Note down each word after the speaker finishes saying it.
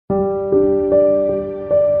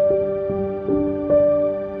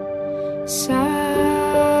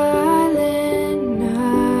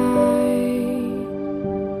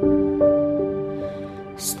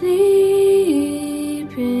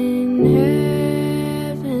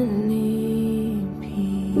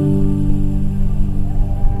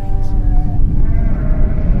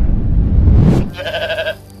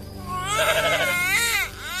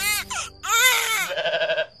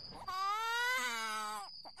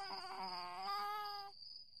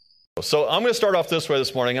So I'm going to start off this way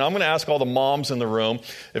this morning, and I'm going to ask all the moms in the room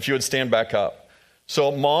if you would stand back up.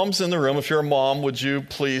 So moms in the room, if you're a mom, would you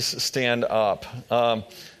please stand up? How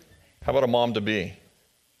about a mom-to-be?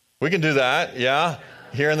 We can do that, yeah,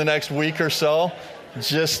 here in the next week or so.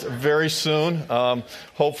 Just very soon,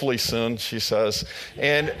 hopefully soon, she says.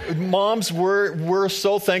 And moms, we're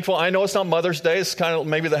so thankful. I know it's not Mother's Day. It's kind of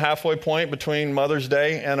maybe the halfway point between Mother's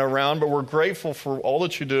Day and around, but we're grateful for all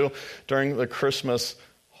that you do during the Christmas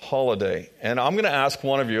holiday. And I'm going to ask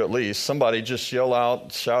one of you at least, somebody just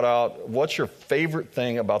shout out, what's your favorite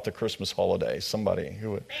thing about the Christmas holiday? Somebody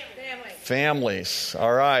who would? Families.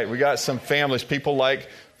 All right, we got some families. People like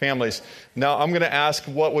families. Now, I'm going to ask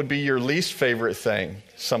what would be your least favorite thing?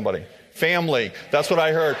 Somebody. Family. That's what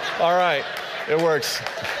I heard. All right. It works.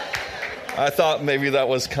 I thought maybe that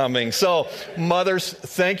was coming. So, mothers,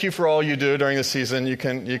 thank you for all you do during the season. You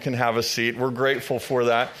can have a seat. We're grateful for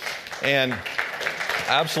that. And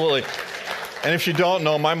absolutely. And if you don't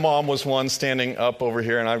know, my mom was one standing up over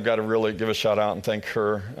here, and I've got to really give a shout out and thank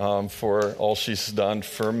her for all she's done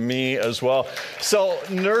for me as well. So,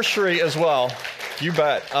 nursery as well. You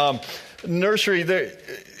bet. Nursery,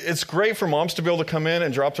 it's great for moms to be able to come in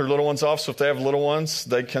and drop their little ones off. So if they have little ones,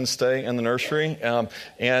 they can stay in the nursery.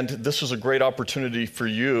 And this is a great opportunity for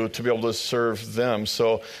you to be able to serve them.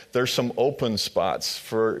 So there's some open spots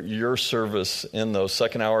for your service in those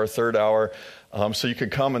second hour, third hour. So you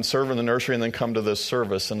could come and serve in the nursery and then come to this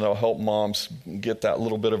service, and it'll help moms get that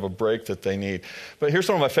little bit of a break that they need. But here's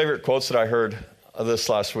one of my favorite quotes that I heard this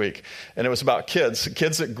last week, and it was about kids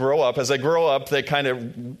that grow up. As they grow up, they kind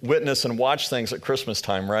of witness and watch things at Christmas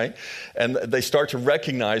time, right? And they start to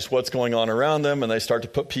recognize what's going on around them, and they start to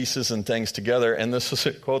put pieces and things together. And this is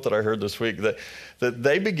a quote that I heard this week, that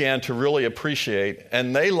they began to really appreciate,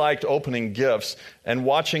 and they liked opening gifts and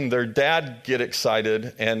watching their dad get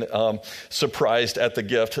excited and surprised at the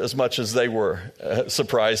gift as much as they were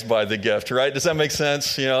surprised by the gift, right? Does that make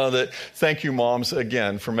sense? You know, that thank you, moms,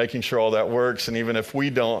 again, for making sure all that works. And even if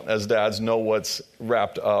we don't, as dads, know what's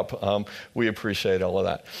wrapped up, we appreciate all of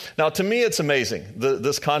that. Now, to me, it's amazing,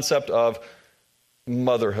 this concept of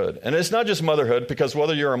motherhood. And it's not just motherhood, because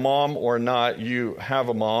whether you're a mom or not, you have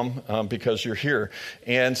a mom because you're here.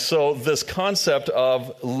 And so this concept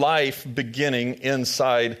of life beginning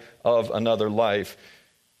inside of another life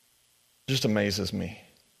just amazes me.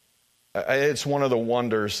 It's one of the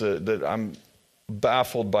wonders that I'm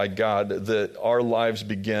baffled by God, that our lives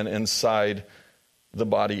begin inside the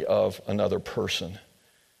body of another person.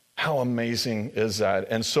 How amazing is that?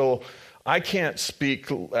 And so I can't speak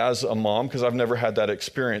as a mom because I've never had that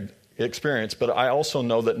experience, but I also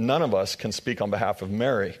know that none of us can speak on behalf of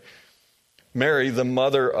Mary. Mary, the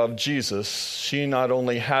mother of Jesus, she not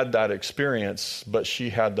only had that experience, but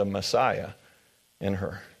she had the Messiah in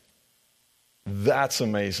her. That's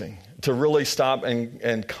amazing. To really stop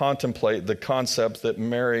and contemplate the concept that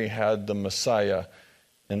Mary had the Messiah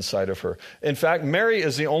inside of her. In fact, Mary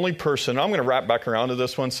is the only person, I'm going to wrap back around to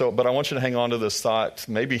this one, but I want you to hang on to this thought,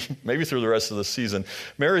 maybe through the rest of the season.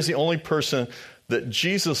 Mary is the only person that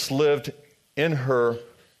Jesus lived in her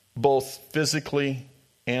both physically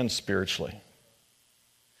and spiritually.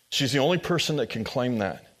 She's the only person that can claim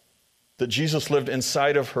that Jesus lived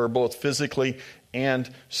inside of her both physically and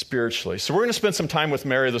spiritually. So we're going to spend some time with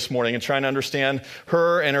Mary this morning and trying to understand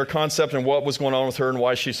her and her concept and what was going on with her and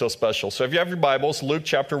why she's so special. So if you have your Bibles, Luke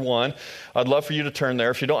chapter 1, I'd love for you to turn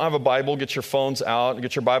there. If you don't have a Bible, get your phones out,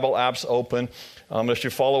 get your Bible apps open. If you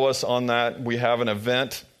follow us on that, we have an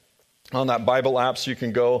event on that Bible app, so you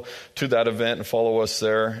can go to that event and follow us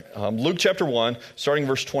there. Luke chapter 1, starting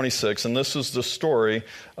verse 26, and this is the story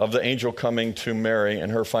of the angel coming to Mary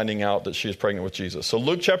and her finding out that she is pregnant with Jesus. So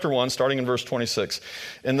Luke chapter 1, starting in verse 26.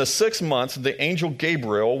 In the 6th month, the angel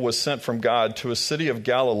Gabriel was sent from God to a city of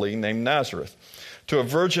Galilee named Nazareth, to a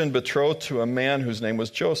virgin betrothed to a man whose name was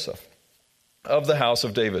Joseph, of the house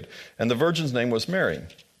of David, and the virgin's name was Mary.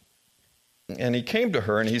 And he came to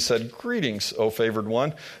her and he said, "Greetings, O favored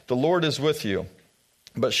one, the Lord is with you."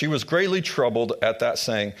 But she was greatly troubled at that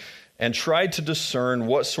saying and tried to discern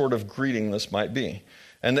what sort of greeting this might be.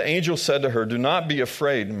 And the angel said to her, "Do not be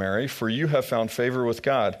afraid, Mary, for you have found favor with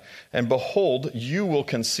God. And behold, you will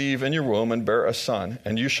conceive in your womb and bear a son,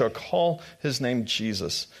 and you shall call his name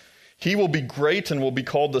Jesus. He will be great and will be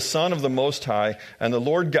called the Son of the Most High, and the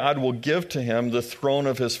Lord God will give to him the throne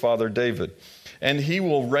of his father David. And he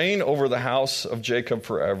will reign over the house of Jacob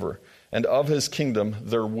forever, and of his kingdom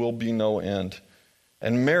there will be no end."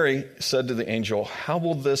 And Mary said to the angel, "How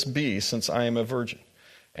will this be, since I am a virgin?"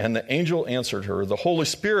 And the angel answered her, "The Holy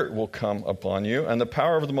Spirit will come upon you, and the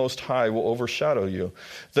power of the Most High will overshadow you.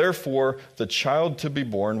 Therefore, the child to be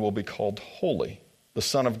born will be called Holy, the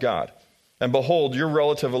Son of God. And behold, your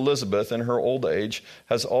relative Elizabeth in her old age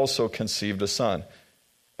has also conceived a son.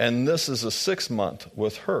 And this is the 6th month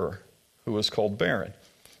with her who is called barren.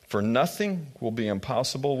 For nothing will be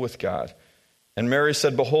impossible with God. And Mary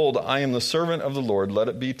said, behold, I am the servant of the Lord. Let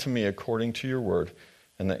it be to me according to your word.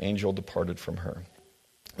 And the angel departed from her.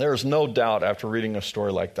 There is no doubt after reading a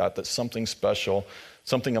story like that something special,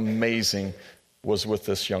 something amazing was with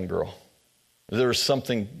this young girl. There was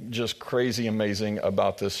something just crazy amazing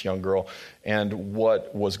about this young girl and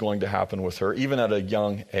what was going to happen with her, even at a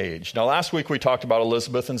young age. Now, last week we talked about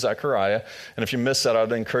Elizabeth and Zechariah, and if you missed that,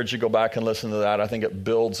 I'd encourage you to go back and listen to that. I think it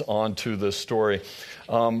builds onto this story.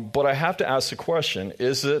 But I have to ask the question,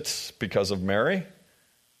 is it because of Mary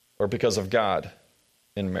or because of God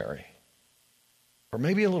in Mary? Or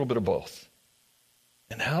maybe a little bit of both.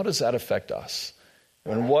 And how does that affect us?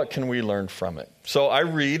 And what can we learn from it? So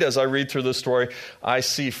as I read through this story, I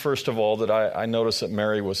see, first of all, that I notice that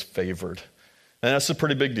Mary was favored. And that's a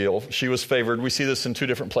pretty big deal. She was favored. We see this in 2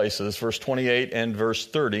 different places, verse 28 and verse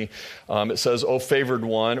 30. It says, "O favored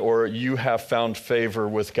one," or "you have found favor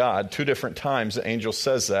with God." 2 different times the angel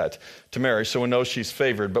says that to Mary, so we know she's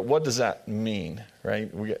favored. But what does that mean,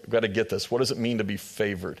 right? We've got to get this. What does it mean to be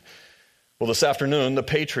favored? Well, this afternoon, the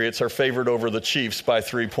Patriots are favored over the Chiefs by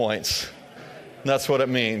 3 points. That's what it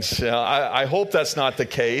means. I hope that's not the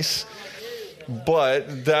case,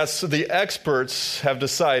 but the experts have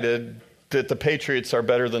decided that the Patriots are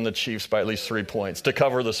better than the Chiefs by at least 3 points to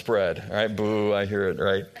cover the spread. All right, boo, I hear it,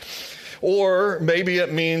 right? Or maybe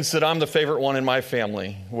it means that I'm the favorite one in my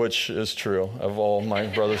family, which is true of all my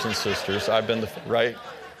brothers and sisters. I've been right,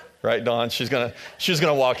 Dawn. She's gonna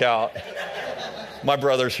walk out. My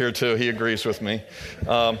brother's here too. He agrees with me.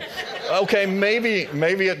 Okay, maybe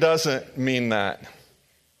it doesn't mean that.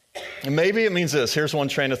 Maybe it means this. Here's one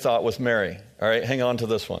train of thought with Mary. All right, hang on to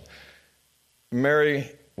this one.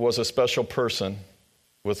 Mary was a special person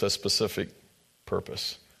with a specific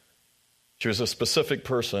purpose. She was a specific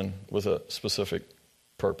person with a specific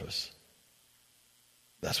purpose.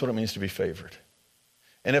 That's what it means to be favored.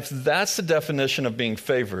 And if that's the definition of being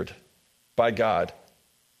favored by God,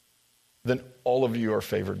 then all of you are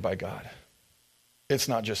favored by God. It's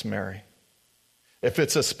not just Mary. If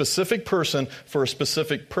it's a specific person for a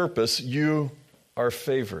specific purpose, you are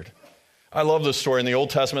favored. I love this story. In the Old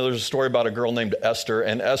Testament, there's a story about a girl named Esther.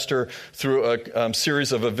 And Esther, through a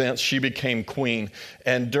series of events, she became queen.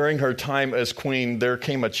 And during her time as queen, there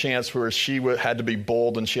came a chance where she had to be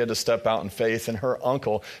bold and she had to step out in faith. And her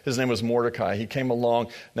uncle, his name was Mordecai, he came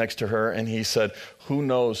along next to her and he said, "Who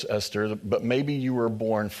knows, Esther, but maybe you were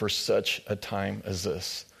born for such a time as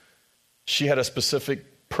this." She had a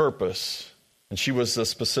specific purpose, and she was the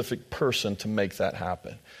specific person to make that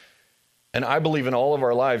happen. And I believe in all of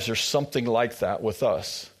our lives, there's something like that with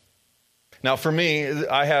us. Now, for me,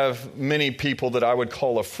 I have many people that I would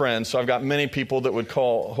call a friend. So I've got many people that would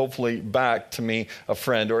call, hopefully, back to me a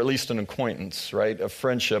friend, or at least an acquaintance, right? A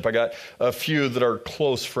friendship. I got a few that are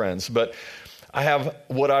close friends. But I have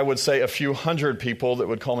what I would say a few hundred people that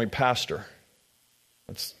would call me pastor.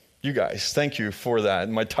 That's you guys. Thank you for that.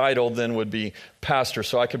 And my title then would be pastor.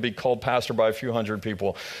 So I could be called pastor by a few hundred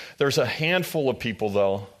people. There's a handful of people,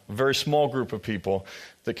 though, a very small group of people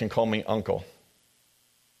that can call me uncle.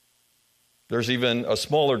 There's even a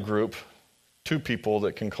smaller group, 2 people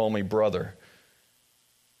that can call me brother.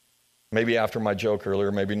 Maybe after my joke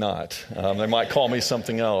earlier, maybe not. They might call me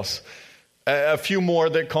something else. A few more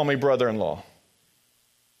that call me brother-in-law.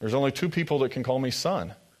 There's only 2 people that can call me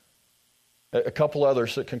son. A couple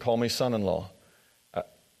others that can call me son-in-law.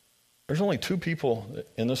 There's only 2 people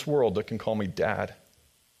in this world that can call me dad.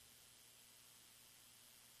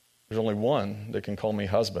 There's only 1 that can call me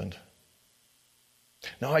husband.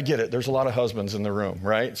 Now, I get it. There's a lot of husbands in the room,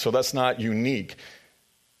 right? So that's not unique.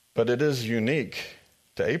 But it is unique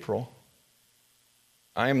to April.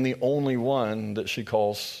 I am the only one that she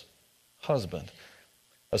calls husband.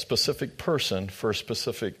 A specific person for a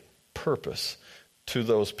specific purpose to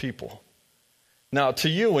those people. Now, to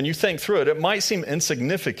you, when you think through it, it might seem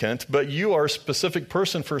insignificant, but you are a specific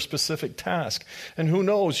person for a specific task. And who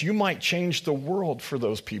knows, you might change the world for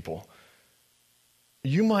those people.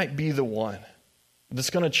 You might be the one that's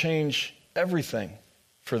going to change everything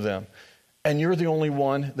for them. And you're the only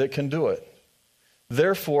one that can do it.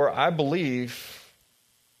 Therefore, I believe,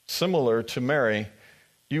 similar to Mary,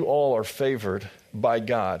 you all are favored by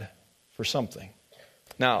God for something.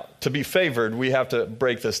 Now, to be favored, we have to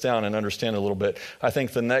break this down and understand a little bit. I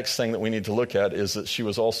think the next thing that we need to look at is that she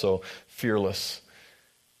was also fearless.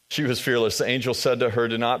 She was fearless. The angel said to her,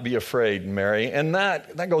 "Do not be afraid, Mary." And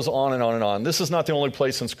that goes on and on and on. This is not the only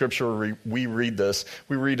place in Scripture where we read this.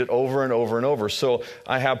 We read it over and over and over. So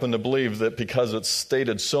I happen to believe that because it's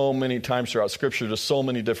stated so many times throughout Scripture to so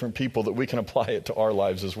many different people that we can apply it to our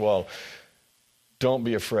lives as well. Don't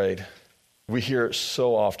be afraid. We hear it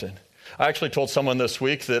so often. I actually told someone this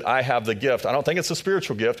week that I have the gift. I don't think it's a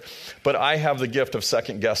spiritual gift, but I have the gift of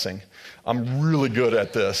second guessing. I'm really good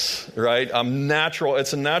at this, right?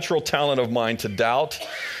 It's a natural talent of mine to doubt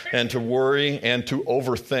and to worry and to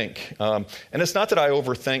overthink. And it's not that I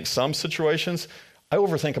overthink some situations. I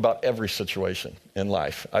overthink about every situation in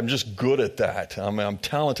life. I'm just good at that. I'm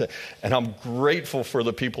talented, and I'm grateful for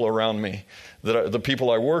the people around me, the people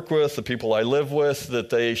I work with, the people I live with, that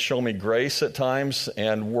they show me grace at times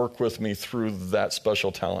and work with me through that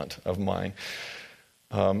special talent of mine.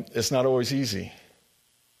 It's not always easy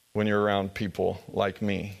when you're around people like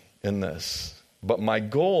me in this. But my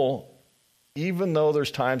goal, even though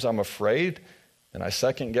there's times I'm afraid and I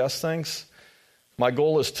second guess things, my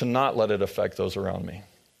goal is to not let it affect those around me.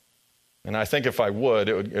 And I think if I would,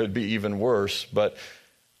 it would be even worse. But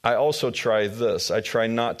I also try this. I try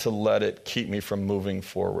not to let it keep me from moving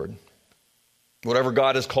forward. Whatever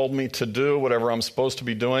God has called me to do, whatever I'm supposed to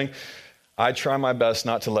be doing, I try my best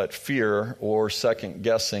not to let fear or second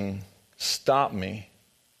guessing stop me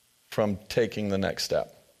from taking the next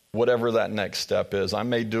step, whatever that next step is. I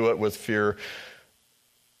may do it with fear,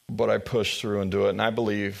 but I push through and do it. And I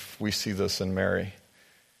believe we see this in Mary.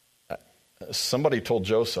 Somebody told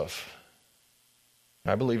Joseph.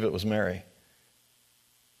 I believe it was Mary.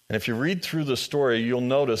 And if you read through the story, you'll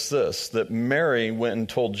notice this, that Mary went and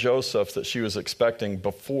told Joseph that she was expecting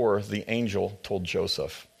before the angel told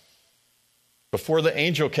Joseph. Before the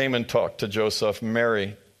angel came and talked to Joseph,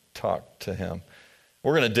 Mary talked to him.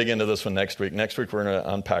 We're going to dig into this one next week. Next week, we're going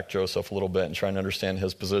to unpack Joseph a little bit and try and understand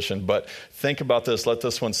his position. But think about this. Let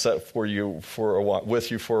this one set for you for a while, with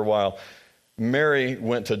you for a while. Mary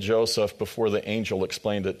went to Joseph before the angel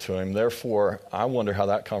explained it to him. Therefore, I wonder how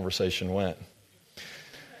that conversation went.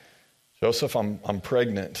 Joseph, I'm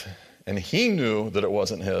pregnant. And he knew that it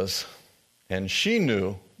wasn't his. And she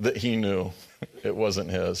knew that he knew it wasn't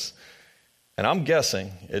his. And I'm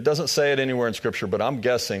guessing, it doesn't say it anywhere in Scripture, but I'm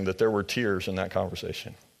guessing that there were tears in that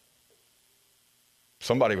conversation.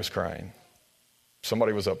 Somebody was crying.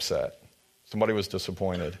 Somebody was upset. Somebody was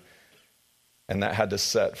disappointed. And that had to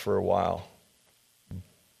set for a while.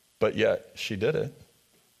 But yet, she did it.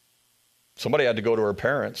 Somebody had to go to her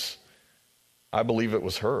parents. I believe it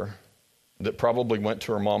was her that probably went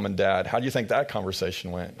to her mom and dad. How do you think that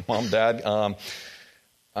conversation went? Mom, Dad,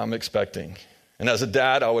 I'm expecting. And as a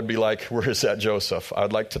dad, I would be like, where is that Joseph?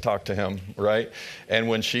 I'd like to talk to him, right? And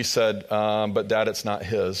when she said, but Dad, it's not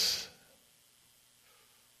his.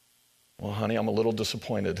 Well, honey, I'm a little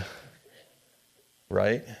disappointed,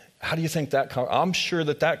 right? How do you think that, I'm sure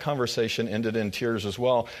that conversation ended in tears as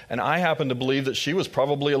well. And I happen to believe that she was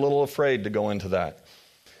probably a little afraid to go into that.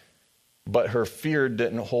 But her fear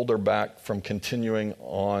didn't hold her back from continuing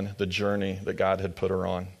on the journey that God had put her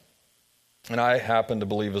on. And I happen to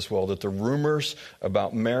believe as well that the rumors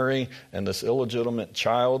about Mary and this illegitimate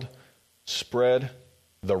child spread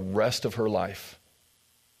the rest of her life.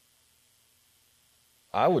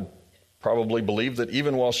 I would probably believe that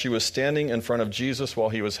even while she was standing in front of Jesus while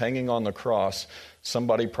he was hanging on the cross,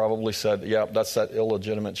 somebody probably said, yeah, that's that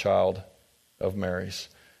illegitimate child of Mary's.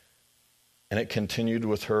 And it continued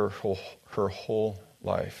with her whole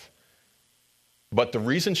life. But the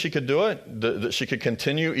reason she could do it, that she could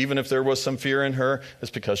continue even if there was some fear in her, is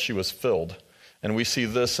because she was filled. And we see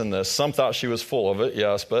this in this. Some thought she was full of it,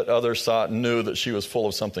 yes, but others knew that she was full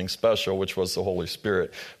of something special, which was the Holy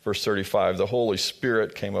Spirit. Verse 35, the Holy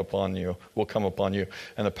Spirit will come upon you,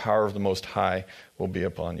 and the power of the Most High will be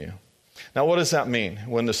upon you. Now, what does that mean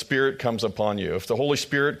when the Spirit comes upon you? If the Holy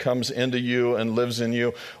Spirit comes into you and lives in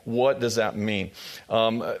you, what does that mean?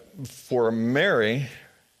 For Mary,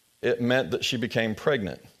 it meant that she became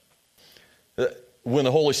pregnant. When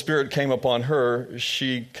the Holy Spirit came upon her,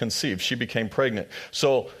 she conceived. She became pregnant.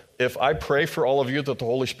 So if I pray for all of you that the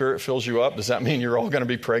Holy Spirit fills you up, does that mean you're all going to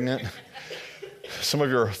be pregnant? Some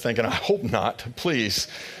of you are thinking, I hope not, please.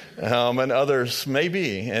 And others may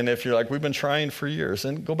be. And if you're like, we've been trying for years,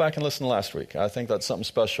 and go back and listen to last week. I think that's something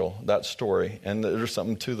special, that story, and there's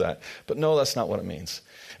something to that. But no, that's not what it means.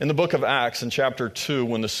 In the book of Acts, in chapter 2,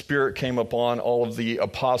 when the Spirit came upon all of the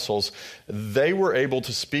apostles, they were able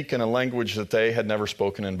to speak in a language that they had never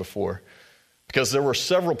spoken in before. Because there were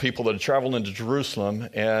several people that had traveled into Jerusalem,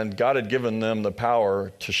 and God had given them the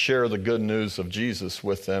power to share the good news of Jesus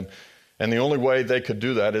with them. And the only way they could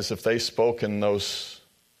do that is if they spoke in those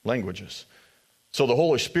languages. So the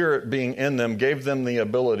Holy Spirit being in them gave them the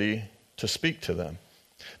ability to speak to them.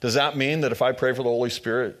 Does that mean that if I pray for the Holy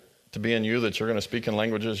Spirit to be in you, that you're going to speak in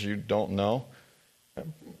languages you don't know?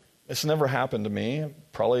 It's never happened to me. It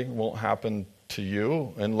probably won't happen to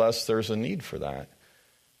you unless there's a need for that.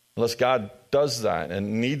 Unless God does that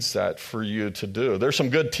and needs that for you to do. There's some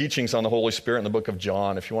good teachings on the Holy Spirit in the book of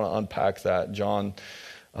John. If you want to unpack that, John,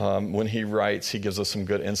 when he writes, he gives us some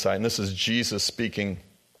good insight. And this is Jesus speaking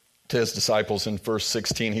to his disciples in verse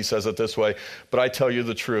 16. He says it this way, "But I tell you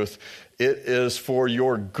the truth, it is for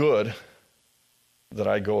your good that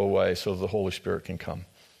I go away so the Holy Spirit can come."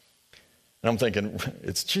 And I'm thinking,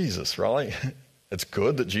 it's Jesus, right? It's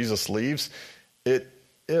good that Jesus leaves. It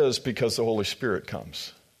is because the Holy Spirit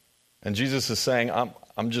comes. And Jesus is saying,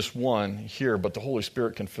 I'm just one here, but the Holy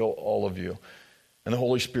Spirit can fill all of you. And the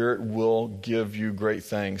Holy Spirit will give you great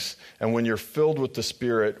things. And when you're filled with the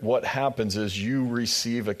Spirit, what happens is you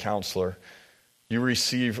receive a counselor. You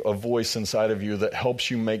receive a voice inside of you that helps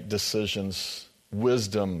you make decisions,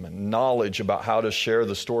 wisdom, knowledge about how to share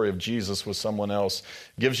the story of Jesus with someone else.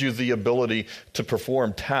 Gives you the ability to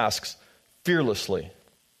perform tasks fearlessly,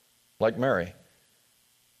 like Mary.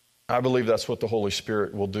 I believe that's what the Holy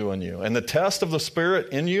Spirit will do in you. And the test of the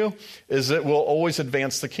Spirit in you is it will always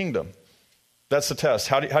advance the kingdom. That's the test.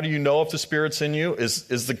 How do you know if the Spirit's in you?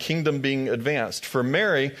 Is the kingdom being advanced? For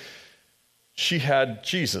Mary, she had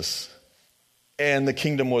Jesus, and the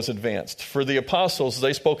kingdom was advanced. For the apostles,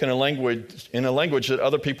 they spoke in a language that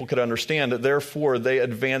other people could understand. Therefore, they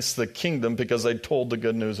advanced the kingdom because they told the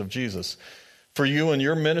good news of Jesus. For you and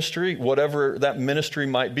your ministry, whatever that ministry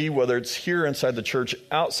might be, whether it's here inside the church,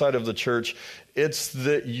 outside of the church, it's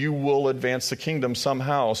that you will advance the kingdom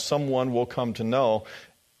somehow. Someone will come to know.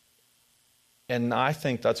 And I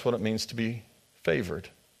think that's what it means to be favored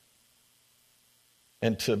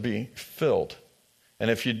and to be filled. And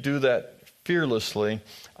if you do that fearlessly,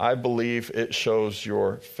 I believe it shows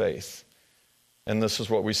your faith. And this is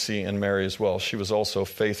what we see in Mary as well. She was also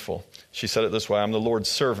faithful. She said it this way, "I'm the Lord's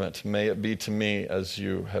servant. May it be to me as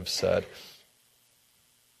you have said."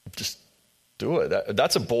 Just do it.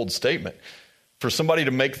 That's a bold statement. For somebody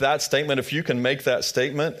to make that statement, if you can make that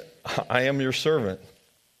statement, "I am your servant.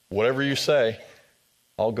 Whatever you say,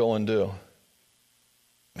 I'll go and do."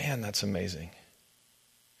 Man, that's amazing.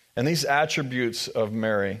 And these attributes of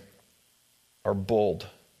Mary are bold.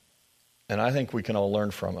 And I think we can all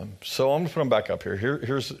learn from them. So I'm going to put them back up here.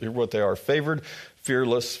 Here's what they are: favored,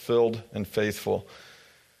 fearless, filled, and faithful.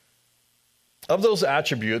 Of those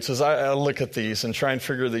attributes, as I look at these and try and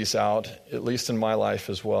figure these out, at least in my life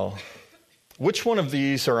as well, which one of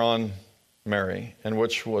these are on Mary and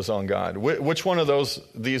which was on God? Which one of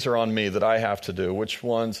these are on me that I have to do? Which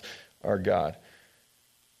ones are God?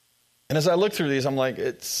 And as I look through these, I'm like,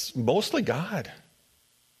 it's mostly God.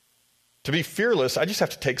 To be fearless, I just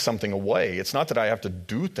have to take something away. It's not that I have to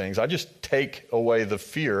do things. I just take away the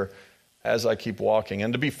fear as I keep walking.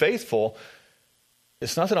 And to be faithful,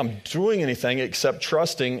 it's not that I'm doing anything except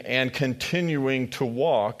trusting and continuing to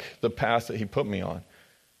walk the path that he put me on.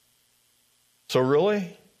 So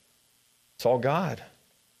really, it's all God.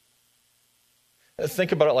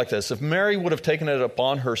 Think about it like this. If Mary would have taken it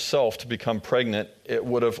upon herself to become pregnant, it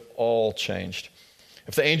would have all changed.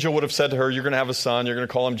 If the angel would have said to her, "You're going to have a son, you're going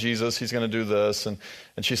to call him Jesus, he's going to do this." And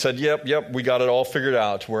she said, yep, we got it all figured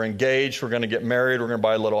out. We're engaged, we're going to get married, we're going to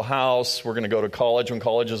buy a little house, we're going to go to college. When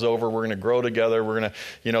college is over, we're going to grow together, we're going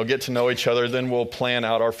to, get to know each other, then we'll plan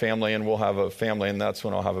out our family and we'll have a family, and that's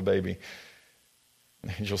when I'll have a baby.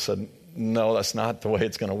 And the angel said, no, that's not the way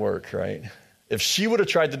it's going to work, right? If she would have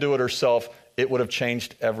tried to do it herself, it would have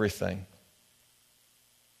changed everything.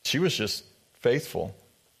 She was just faithful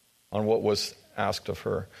on what was asked of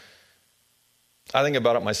her. I think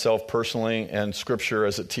about it myself personally, and Scripture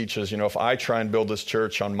as it teaches, if I try and build this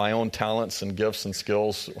church on my own talents and gifts and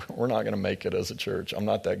skills, we're not going to make it as a church. I'm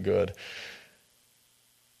not that good.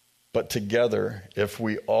 But together, if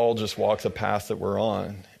we all just walk the path that we're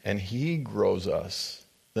on, and he grows us,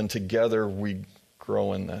 then together we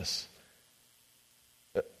grow in this.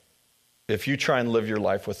 If you try and live your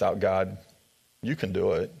life without God, you can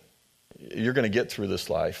do it. You're going to get through this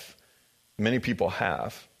life. Many people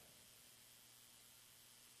have.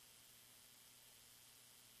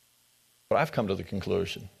 But I've come to the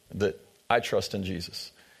conclusion that I trust in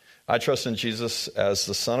Jesus. I trust in Jesus as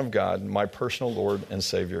the Son of God, my personal Lord and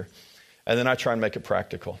Savior. And then I try and make it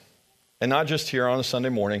practical. And not just here on a Sunday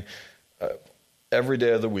morning, every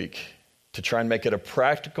day of the week, to try and make it a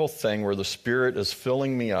practical thing where the Spirit is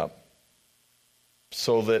filling me up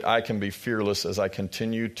so that I can be fearless as I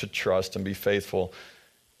continue to trust and be faithful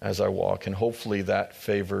as I walk. And hopefully that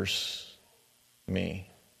favors me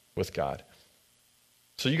with God.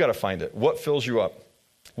 So you got to find it. What fills you up?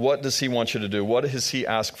 What does he want you to do? What does he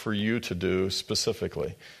ask for you to do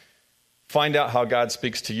specifically? Find out how God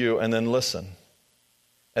speaks to you and then listen.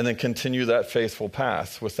 And then continue that faithful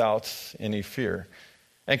path without any fear.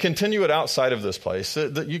 And continue it outside of this place.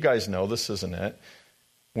 You guys know this isn't it.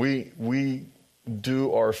 We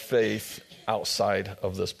do our faith outside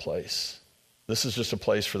of this place. This is just a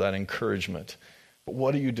place for that encouragement. But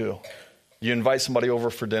what do? You invite somebody over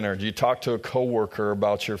for dinner. Do you talk to a coworker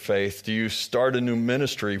about your faith? Do you start a new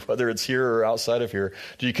ministry, whether it's here or outside of here?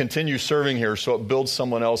 Do you continue serving here so it builds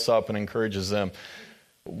someone else up and encourages them?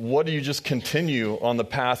 What do you just continue on the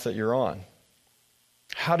path that you're on?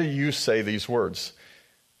 How do you say these words?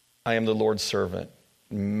 I am the Lord's servant.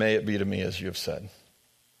 May it be to me as you have said.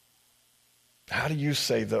 How do you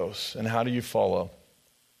say those? And how do you follow?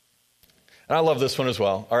 And I love this one as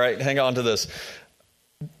well. All right, hang on to this.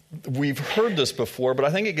 We've heard this before, but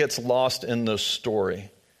I think it gets lost in the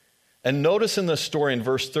story. And notice in this story in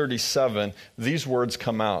verse 37, these words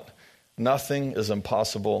come out. Nothing is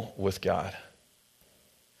impossible with God.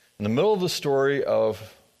 In the middle of the story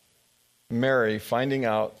of Mary finding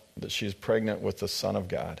out that she's pregnant with the Son of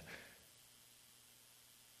God,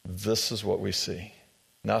 this is what we see.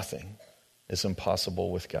 Nothing is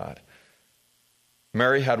impossible with God.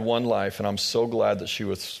 Mary had one life, and I'm so glad that she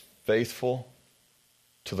was faithful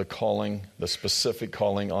to the calling, the specific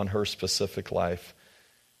calling on her specific life,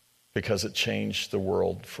 because it changed the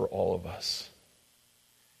world for all of us.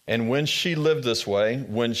 And when she lived this way,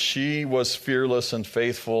 when she was fearless and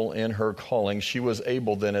faithful in her calling, she was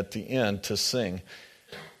able then at the end to sing.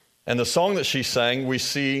 And the song that she sang, we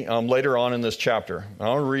see later on in this chapter. I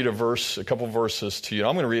want to read a couple verses to you.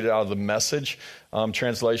 I'm going to read it out of the Message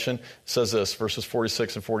translation. It says this, verses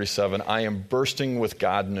 46 and 47. I am bursting with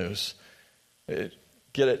God news.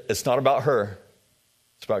 Get it? It's not about her.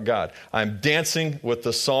 It's about God. I'm dancing with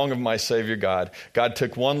the song of my Savior God. God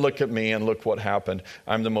took one look at me and look what happened.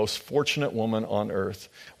 I'm the most fortunate woman on earth.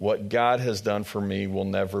 What God has done for me will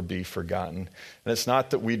never be forgotten. And it's not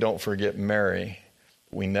that we don't forget Mary.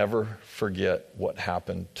 We never forget what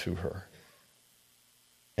happened to her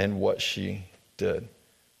and what she did.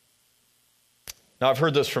 Now, I've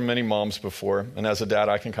heard this from many moms before, and as a dad,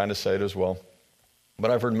 I can kind of say it as well. But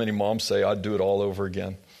I've heard many moms say, I'd do it all over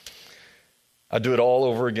again. I'd do it all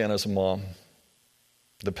over again as a mom.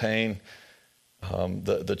 The pain,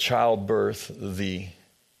 the childbirth, the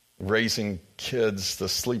raising kids, the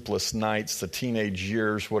sleepless nights, the teenage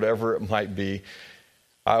years, whatever it might be,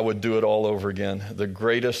 I would do it all over again. The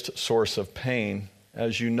greatest source of pain,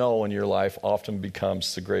 as you know in your life, often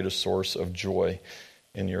becomes the greatest source of joy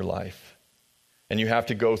in your life. And you have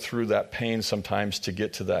to go through that pain sometimes to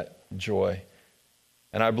get to that joy.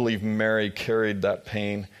 And I believe Mary carried that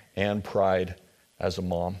pain and pride as a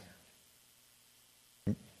mom.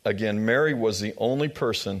 Again, Mary was the only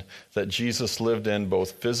person that Jesus lived in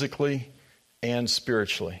both physically and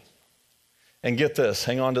spiritually. And get this,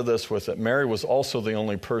 hang on to this with it. Mary was also the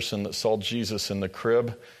only person that saw Jesus in the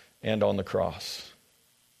crib and on the cross.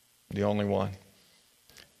 The only one.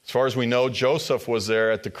 As far as we know, Joseph was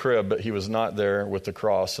there at the crib, but he was not there with the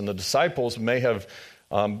cross. And the disciples may have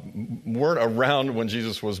weren't around when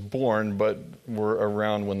Jesus was born, but were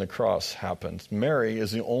around when the cross happened. Mary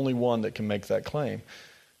is the only one that can make that claim,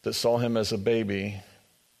 that saw him as a baby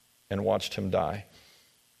and watched him die.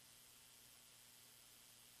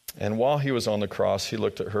 And while he was on the cross, he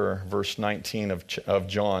looked at her, verse 19 of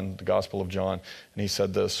John, the Gospel of John, and he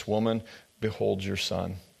said this, woman, behold your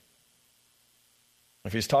son.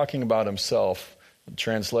 If he's talking about himself,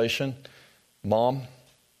 translation, Mom,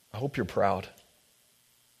 I hope you're proud.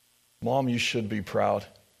 Mom, you should be proud.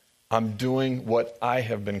 I'm doing what I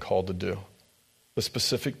have been called to do. A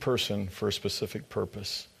specific person for a specific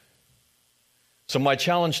purpose. So my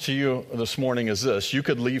challenge to you this morning is this. You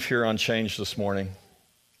could leave here unchanged this morning.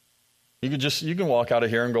 You can walk out of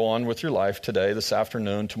here and go on with your life today, this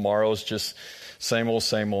afternoon. Tomorrow's just same old,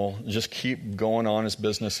 same old. Just keep going on as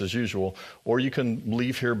business as usual. Or you can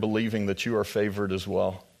leave here believing that you are favored as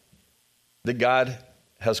well. That God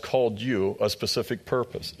has called you a specific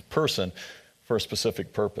person for a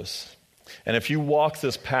specific purpose. And if you walk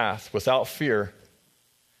this path without fear,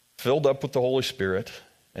 filled up with the Holy Spirit,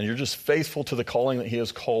 and you're just faithful to the calling that He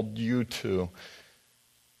has called you to,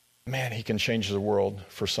 man, He can change the world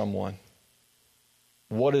for someone.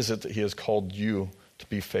 What is it that He has called you to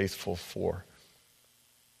be faithful for?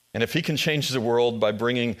 And if He can change the world by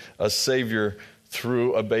bringing a Savior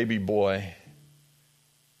through a baby boy,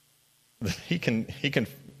 He can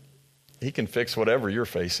fix whatever you're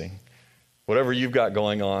facing. Whatever you've got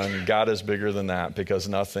going on, God is bigger than that because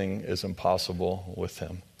nothing is impossible with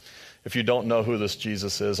Him. If you don't know who this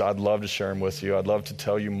Jesus is, I'd love to share him with you. I'd love to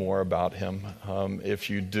tell you more about him. If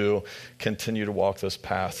you do, continue to walk this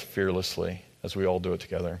path fearlessly as we all do it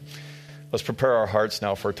together. Let's prepare our hearts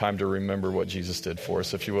now for a time to remember what Jesus did for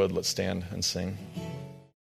us. If you would, let's stand and sing.